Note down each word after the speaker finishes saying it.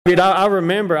I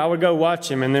remember I would go watch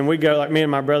him, and then we'd go, like me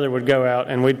and my brother would go out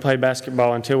and we'd play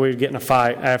basketball until we'd get in a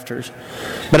fight after.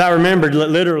 But I remembered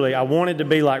literally I wanted to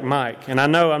be like Mike. And I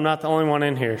know I'm not the only one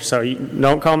in here, so you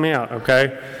don't call me out,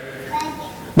 okay?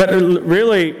 But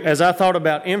really, as I thought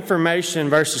about information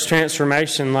versus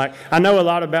transformation, like I know a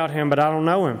lot about him, but I don't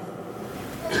know him.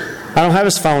 I don't have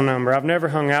his phone number. I've never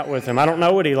hung out with him. I don't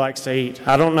know what he likes to eat.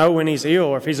 I don't know when he's ill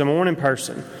or if he's a morning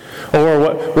person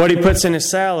or what he puts in his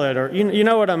salad, or you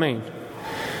know what I mean.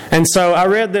 And so I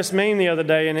read this meme the other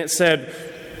day, and it said,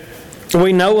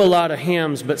 we know a lot of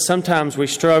hymns, but sometimes we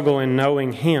struggle in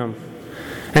knowing him.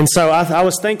 And so I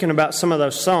was thinking about some of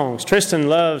those songs. Tristan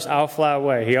loves I'll Fly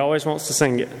Away. He always wants to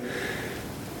sing it.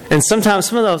 And sometimes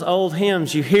some of those old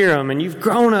hymns, you hear them, and you've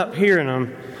grown up hearing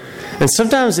them. And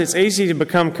sometimes it's easy to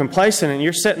become complacent, and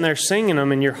you're sitting there singing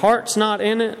them, and your heart's not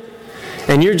in it,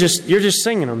 and you're just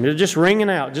singing them. You're just ringing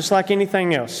out, just like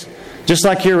anything else. Just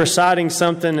like you're reciting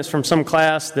something that's from some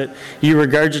class that you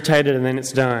regurgitated and then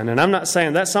it's done. And I'm not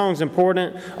saying that song's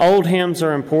important. Old hymns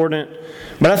are important.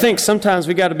 But I think sometimes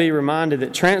we got to be reminded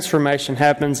that transformation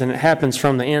happens, and it happens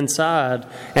from the inside.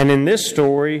 And in this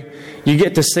story, you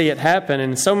get to see it happen.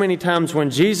 And so many times when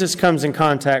Jesus comes in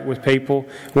contact with people,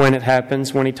 when it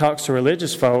happens, when he talks to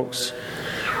religious folks,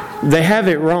 they have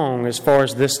it wrong as far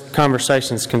as this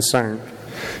conversation is concerned.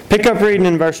 Pick up reading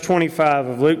in verse 25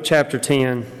 of Luke chapter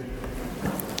 10.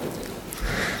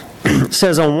 It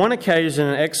says, on one occasion,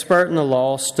 an expert in the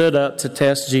law stood up to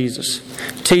test Jesus.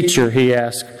 Teacher, he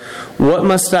asked, what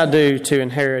must I do to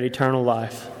inherit eternal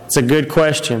life? It's a good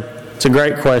question. It's a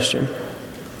great question.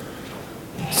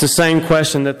 It's the same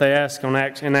question that they asked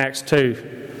in Acts 2.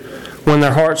 When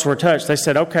their hearts were touched, they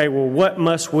said, okay, well, what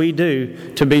must we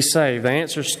do to be saved? The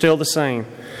answer's still the same.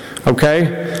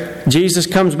 Okay? Jesus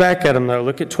comes back at them, though.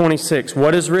 Look at 26.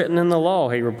 What is written in the law?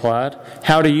 He replied.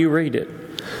 How do you read it?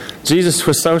 Jesus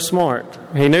was so smart.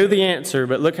 He knew the answer,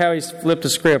 but look how he's flipped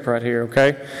the script right here,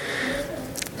 okay?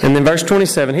 And then verse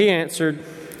 27, he answered,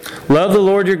 love the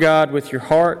Lord your God with your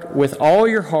heart, with all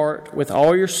your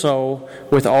soul,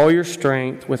 with all your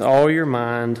strength, with all your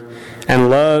mind,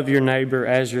 and love your neighbor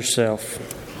as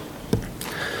yourself.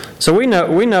 So we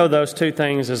know those two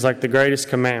things as like the greatest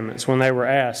commandments when they were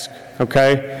asked,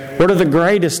 okay? What are the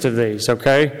greatest of these,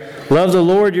 okay? Love the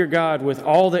Lord your God with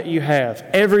all that you have,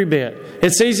 every bit.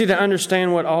 It's easy to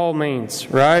understand what all means,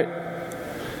 right?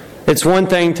 It's one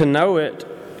thing to know it,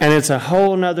 and it's a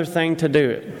whole other thing to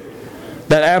do it.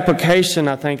 That application,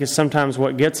 I think, is sometimes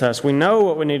what gets us. We know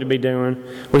what we need to be doing.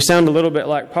 We sound a little bit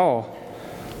like Paul.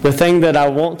 The thing that I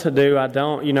want to do, I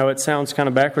don't. It sounds kind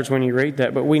of backwards when you read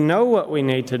that. But we know what we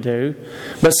need to do.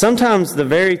 But sometimes the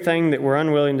very thing that we're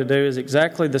unwilling to do is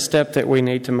exactly the step that we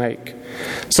need to make.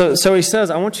 So he says,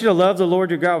 I want you to love the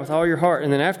Lord your God with all your heart.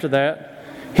 And then after that,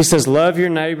 he says, love your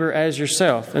neighbor as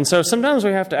yourself. And so sometimes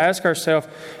we have to ask ourselves,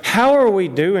 how are we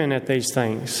doing at these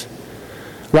things?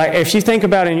 Like, if you think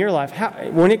about in your life,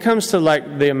 when it comes to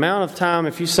like the amount of time,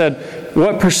 if you said,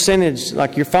 what percentage,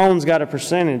 like your phone's got a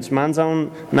percentage, mine's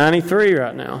on 93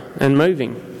 right now and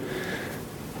moving.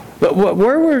 But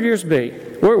where would yours be?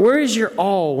 Where is your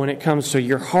all when it comes to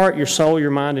your heart, your soul,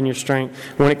 your mind, and your strength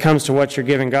when it comes to what you're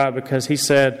giving God? Because he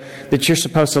said that you're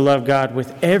supposed to love God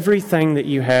with everything that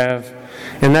you have.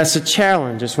 And that's a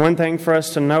challenge. It's one thing for us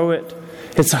to know it.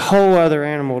 It's a whole other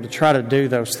animal to try to do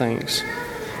those things.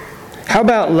 How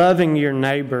about loving your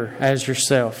neighbor as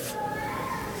yourself?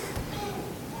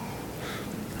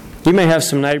 You may have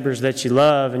some neighbors that you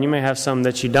love, and you may have some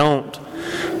that you don't.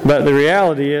 But the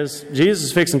reality is, Jesus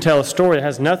is fixing to tell a story that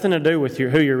has nothing to do with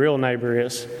who your real neighbor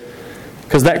is.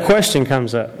 Because that question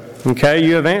comes up. Okay,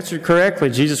 you have answered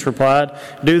correctly, Jesus replied.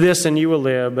 Do this and you will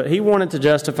live. But he wanted to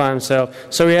justify himself.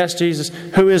 So he asked Jesus,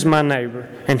 who is my neighbor?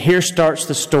 And here starts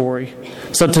the story.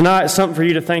 So tonight, it's something for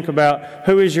you to think about.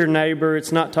 Who is your neighbor?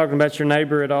 It's not talking about your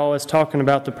neighbor at all. It's talking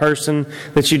about the person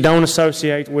that you don't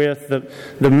associate with,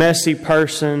 the messy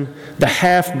person, the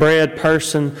half-bred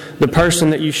person, the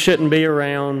person that you shouldn't be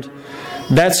around.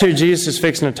 That's who Jesus is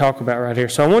fixing to talk about right here.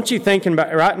 So I want you thinking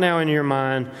about right now in your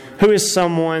mind, who is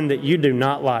someone that you do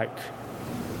not like?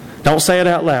 Don't say it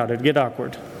out loud. It'd get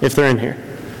awkward if they're in here.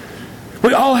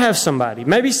 We all have somebody.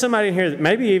 Maybe somebody in here that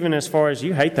maybe even as far as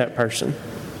you hate that person.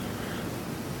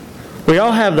 We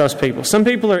all have those people. Some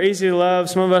people are easy to love.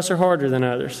 Some of us are harder than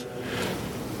others.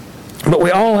 But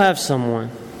we all have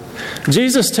someone.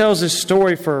 Jesus tells this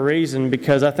story for a reason,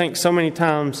 because I think so many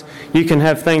times you can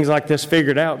have things like this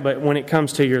figured out, but when it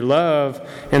comes to your love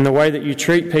and the way that you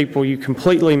treat people, you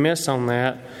completely miss on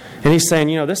that. And he's saying,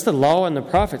 this is the law and the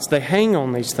prophets. They hang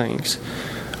on these things.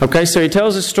 Okay, so he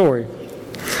tells this story.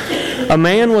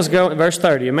 Verse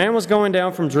 30, a man was going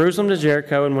down from Jerusalem to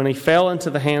Jericho, and when he fell into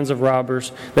the hands of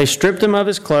robbers, they stripped him of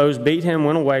his clothes, beat him,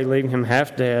 went away, leaving him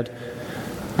half dead.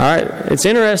 All right, it's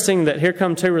interesting that here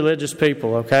come two religious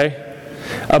people, okay?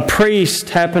 A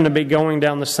priest happened to be going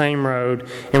down the same road,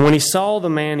 and when he saw the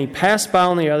man, he passed by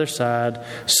on the other side.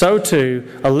 So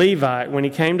too, a Levite, when he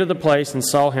came to the place and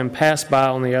saw him, passed by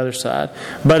on the other side.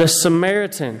 But a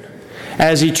Samaritan,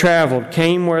 as he traveled,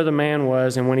 came where the man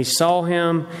was, and when he saw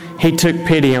him, he took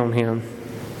pity on him.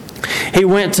 He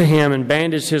went to him and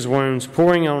bandaged his wounds,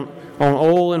 pouring on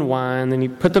oil and wine. Then he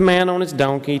put the man on his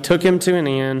donkey, took him to an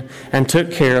inn, and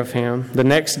took care of him. The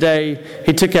next day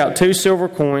he took out 2 silver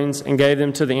coins and gave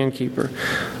them to the innkeeper.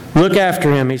 Look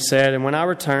after him, he said, and when I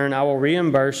return, I will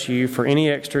reimburse you for any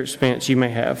extra expense you may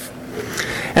have.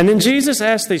 And then Jesus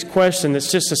asked this question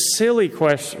that's just a silly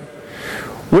question.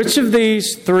 Which of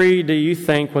these 3 do you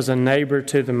think was a neighbor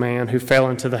to the man who fell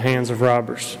into the hands of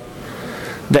robbers?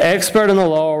 The expert in the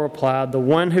law replied, the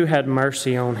one who had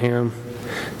mercy on him.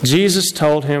 Jesus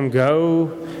told him,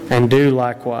 go and do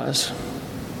likewise.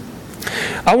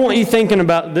 I want you thinking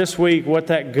about this week what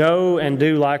that go and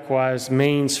do likewise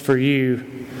means for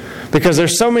you. Because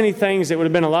there's so many things that would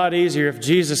have been a lot easier if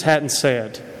Jesus hadn't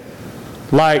said.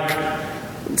 Like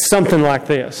something like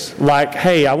this. Like,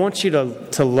 hey, I want you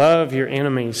to love your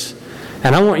enemies.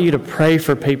 And I want you to pray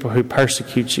for people who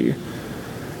persecute you.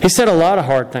 He said a lot of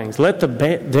hard things. Let the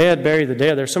dead bury the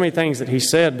dead. There's so many things that he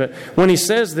said. But when he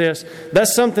says this,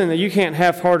 that's something that you can't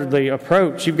half-heartedly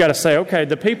approach. You've got to say, okay,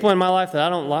 the people in my life that I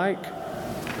don't like,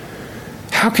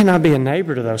 how can I be a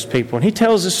neighbor to those people? And he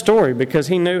tells this story because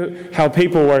he knew how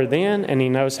people were then and he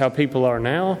knows how people are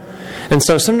now. And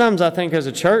so sometimes I think as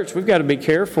a church, we've got to be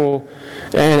careful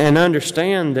and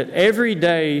understand that every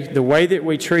day, the way that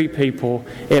we treat people,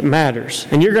 it matters.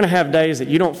 And you're going to have days that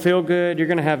you don't feel good. You're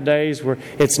going to have days where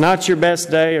it's not your best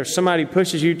day or somebody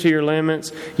pushes you to your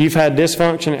limits. You've had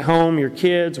dysfunction at home, your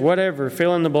kids, whatever,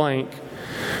 fill in the blank.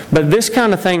 But this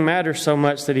kind of thing matters so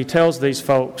much that he tells these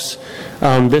folks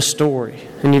this story.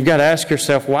 And you've got to ask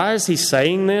yourself, why is he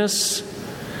saying this?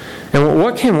 And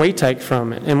what can we take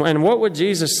from it? And what would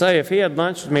Jesus say if he had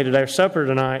lunch with me today or supper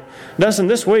tonight? Dustin,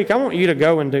 this week I want you to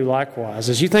go and do likewise.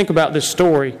 As you think about this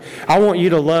story, I want you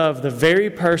to love the very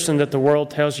person that the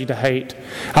world tells you to hate.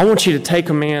 I want you to take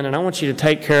them in and I want you to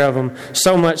take care of them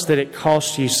so much that it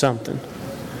costs you something.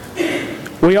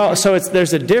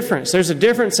 There's a difference. There's a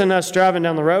difference in us driving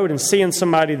down the road and seeing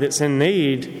somebody that's in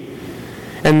need.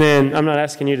 And then, I'm not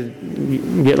asking you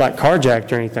to get like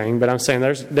carjacked or anything, but I'm saying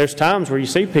there's times where you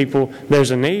see people,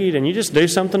 there's a need, and you just do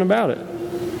something about it.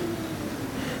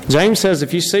 James says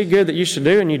if you see good that you should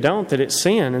do and you don't, that it's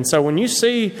sin. And so when you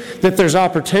see that there's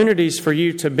opportunities for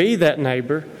you to be that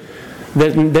neighbor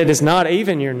that is not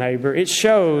even your neighbor, it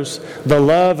shows the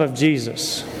love of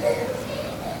Jesus.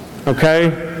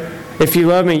 Okay? If you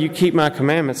love me, you keep my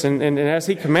commandments. And as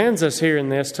he commands us here in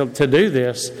this to do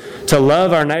this, to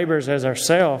love our neighbors as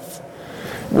ourselves,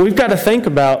 we've got to think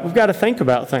about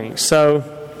things. So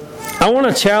I want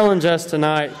to challenge us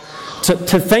tonight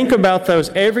to think about those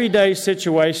everyday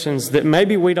situations that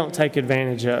maybe we don't take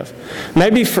advantage of.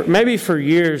 Maybe for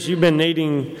years you've been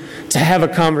needing to have a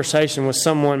conversation with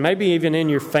someone, maybe even in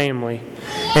your family,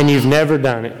 and you've never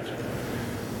done it.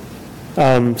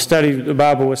 Study the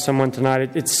Bible with someone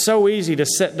tonight. It's so easy to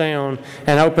sit down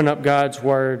and open up God's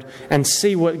Word and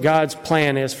see what God's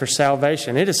plan is for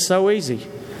salvation. It is so easy.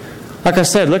 Like I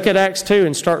said, look at Acts 2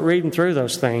 and start reading through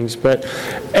those things. But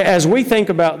as we think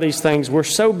about these things, we're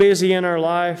so busy in our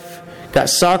life. Got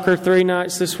soccer 3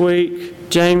 nights this week,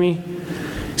 Jamie.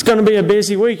 It's going to be a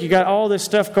busy week. You got all this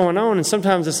stuff going on, and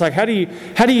sometimes it's like, how do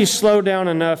you slow down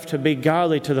enough to be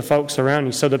godly to the folks around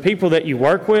you? So the people that you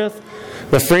work with,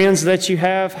 the friends that you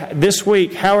have this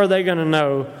week, how are they going to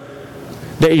know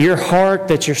that your heart,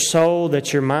 that your soul,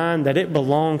 that your mind, that it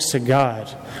belongs to God?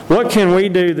 What can we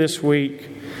do this week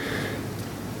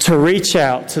to reach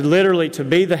out, to literally to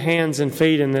be the hands and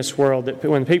feet in this world that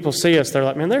when people see us, they're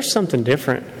like, man, there's something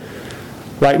different.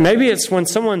 Like maybe it's when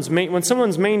someone's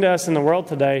mean to us in the world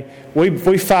today,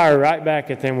 we fire right back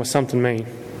at them with something mean.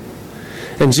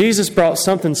 And Jesus brought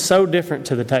something so different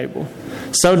to the table.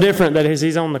 So different that as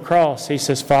He's on the cross, He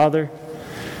says, Father,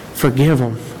 forgive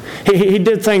them. He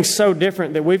did things so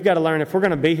different that we've got to learn if we're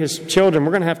going to be His children,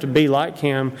 we're going to have to be like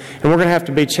Him. And we're going to have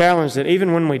to be challenged that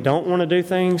even when we don't want to do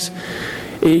things,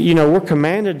 we're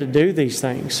commanded to do these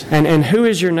things. And who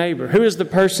is your neighbor? Who is the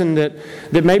person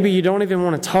that maybe you don't even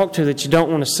want to talk to, that you don't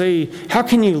want to see? How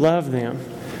can you love them?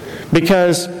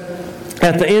 Because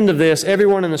At the end of this,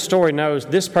 everyone in the story knows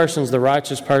this person's the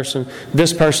righteous person,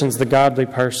 this person's the godly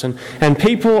person, and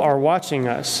people are watching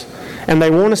us, and they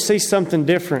want to see something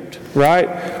different, right?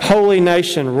 Holy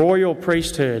nation, royal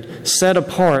priesthood, set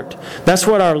apart. That's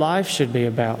what our life should be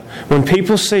about. When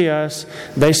people see us,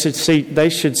 they should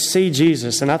see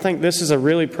Jesus. And I think this is a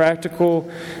really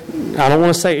practical, I don't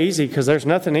want to say easy, because there's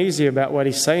nothing easy about what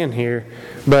he's saying here,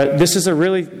 but this is a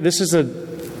doable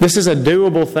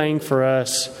thing for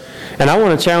us. And I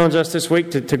want to challenge us this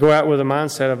week to go out with a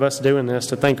mindset of us doing this,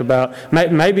 to think about,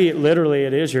 maybe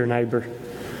it is your neighbor.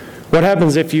 What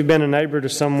happens if you've been a neighbor to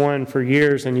someone for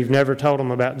years and you've never told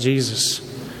them about Jesus?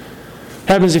 What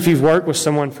happens if you've worked with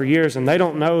someone for years and they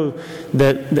don't know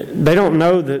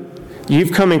that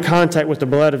you've come in contact with the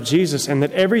blood of Jesus, and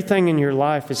that everything in your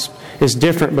life is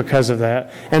different because of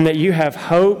that, and that you have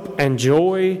hope and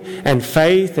joy and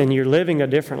faith, and you're living a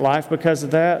different life because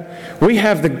of that? We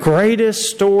have the greatest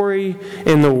story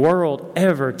in the world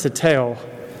ever to tell.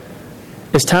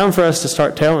 It's time for us to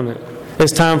start telling it.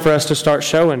 It's time for us to start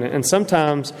showing it. And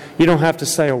sometimes you don't have to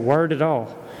say a word at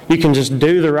all. You can just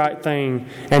do the right thing,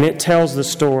 and it tells the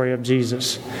story of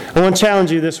Jesus. I want to challenge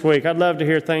you this week. I'd love to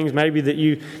hear things maybe that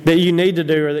you need to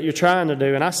do or that you're trying to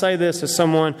do. And I say this as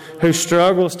someone who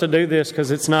struggles to do this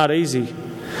because it's not easy.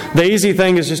 The easy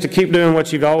thing is just to keep doing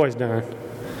what you've always done.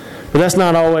 But that's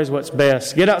not always what's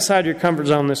best. Get outside your comfort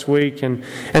zone this week and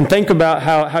think about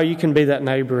how you can be that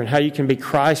neighbor and how you can be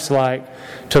Christ-like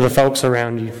to the folks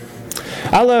around you.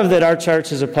 I love that our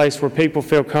church is a place where people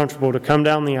feel comfortable to come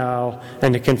down the aisle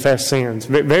and to confess sins.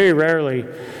 Very rarely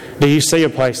do you see a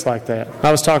place like that.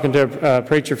 I was talking to a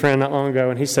preacher friend not long ago,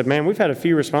 and he said, man, we've had a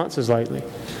few responses lately.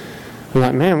 I'm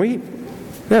like, man, we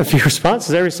have a few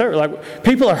responses every service. Like,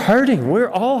 people are hurting.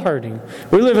 We're all hurting.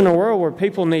 We live in a world where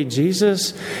people need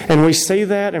Jesus, and we see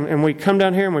that, and we come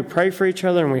down here and we pray for each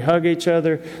other and we hug each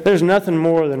other. There's nothing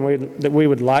more that we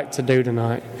would like to do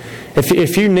tonight.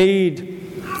 If you need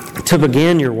to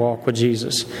begin your walk with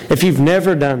Jesus, if you've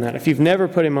never done that, if you've never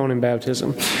put Him on in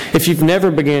baptism, if you've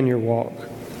never began your walk,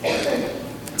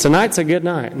 tonight's a good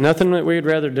night. Nothing that we'd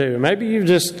rather do. Maybe you've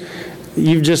just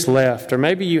left, or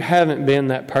maybe you haven't been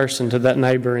that person to that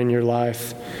neighbor in your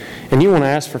life, and you want to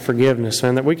ask for forgiveness,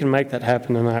 man, that we can make that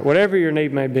happen tonight. Whatever your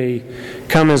need may be,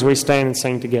 come as we stand and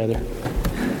sing together.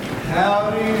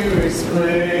 How do you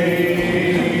explain?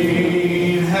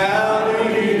 How do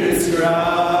you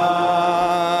describe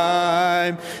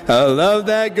a love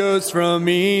that goes from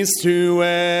east to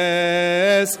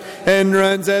west and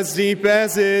runs as deep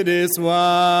as it is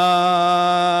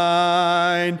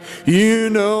wide? You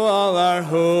know all our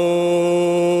hopes,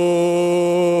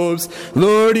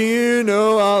 Lord, you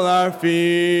know all our fears,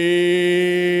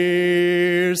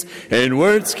 and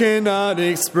words cannot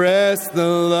express the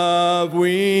love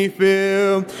we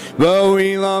feel, but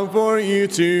we long for you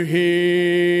to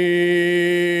hear.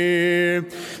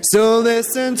 So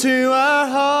listen to our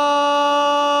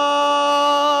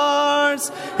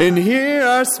hearts and hear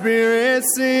our spirits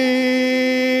sing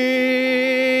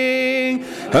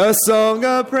a song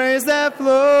of praise that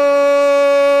flows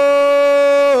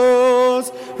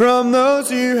from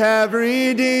those you have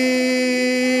redeemed.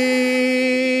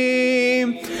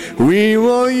 We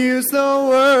will use the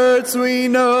words we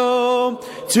know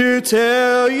to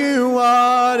tell you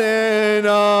what an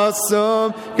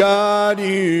awesome God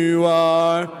you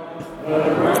are.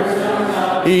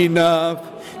 Enough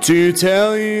to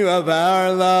tell you of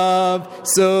our love,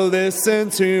 so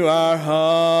listen to our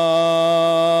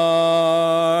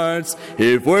hearts.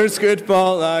 If words could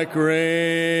fall like rain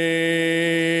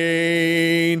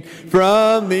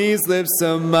from these lips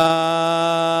of mine,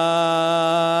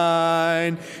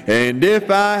 and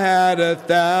if I had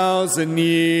 1,000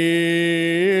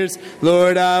 years,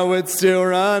 Lord, I would still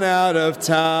run out of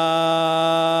time.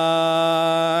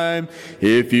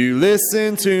 If you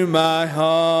listen to my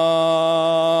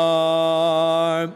heart,